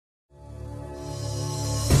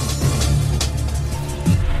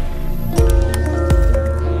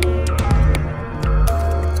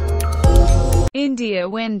India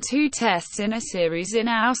win 2 tests in a series in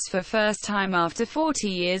Aus for first time after 40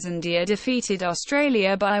 years. India defeated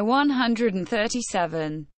Australia by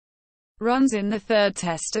 137 runs in the third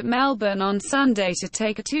test at Melbourne on Sunday to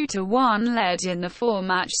take a 2-1 lead in the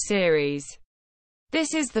 4-match series.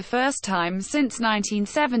 This is the first time since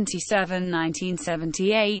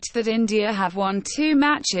 1977-1978 that India have won 2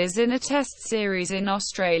 matches in a test series in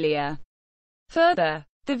Australia. Further,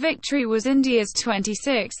 the victory was India's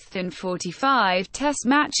 26th in 45 test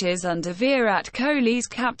matches under Virat Kohli's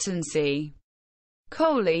captaincy.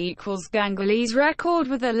 Kohli equals Ganguly's record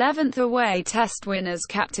with 11th away test win as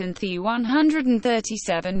captain. The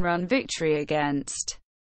 137-run victory against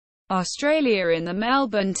Australia in the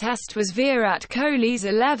Melbourne Test was Virat Kohli's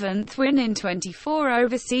 11th win in 24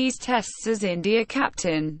 overseas tests as India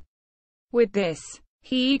captain. With this,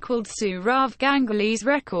 he equaled Sourav Ganguly's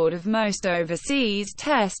record of most overseas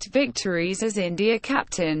test victories as India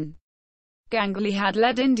captain. Ganguly had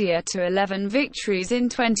led India to 11 victories in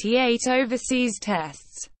 28 overseas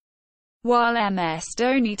tests, while MS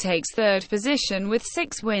Dhoni takes third position with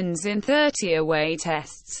 6 wins in 30 away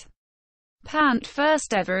tests. Pant,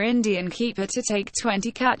 first ever Indian keeper to take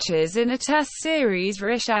 20 catches in a test series.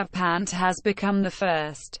 Rishabh Pant has become the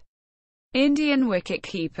first Indian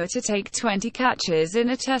wicket-keeper to take 20 catches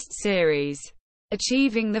in a test series,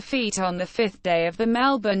 achieving the feat on the 5th day of the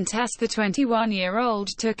Melbourne Test. The 21-year-old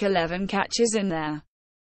took 11 catches in their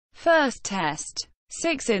first test,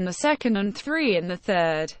 6 in the second and 3 in the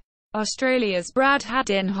third. Australia's Brad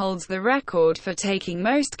Haddin holds the record for taking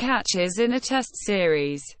most catches in a test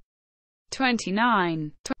series.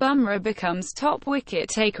 29. Bumrah becomes top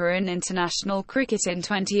wicket-taker in international cricket in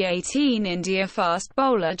 2018. India fast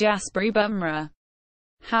bowler Jasprit Bumrah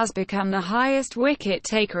has become the highest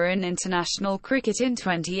wicket-taker in international cricket in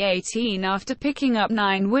 2018 after picking up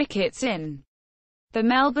 9 wickets in the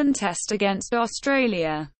Melbourne Test against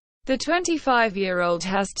Australia. The 25-year-old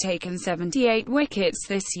has taken 78 wickets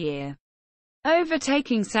this year,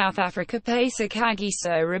 overtaking South Africa pacer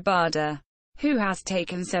Kagiso Rabada, who has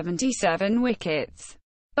taken 77 wickets.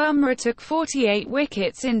 Bumrah took 48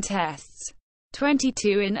 wickets in tests,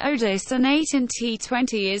 22 in ODIs and 8 in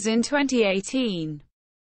T20s in 2018.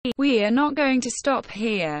 We are not going to stop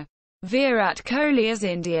here. Virat Kohli as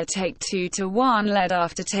India take 2-1 lead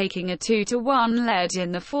after taking a 2-1 lead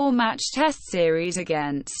in the 4-match test series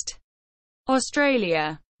against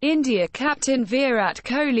Australia. India captain Virat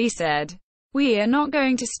Kohli said, "We are not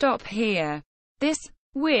going to stop here. This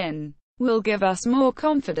win will give us more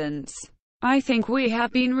confidence. I think we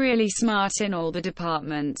have been really smart in all the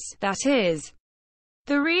departments. That is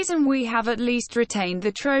the reason we have at least retained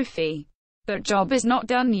the trophy. But job is not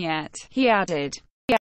done yet," he added.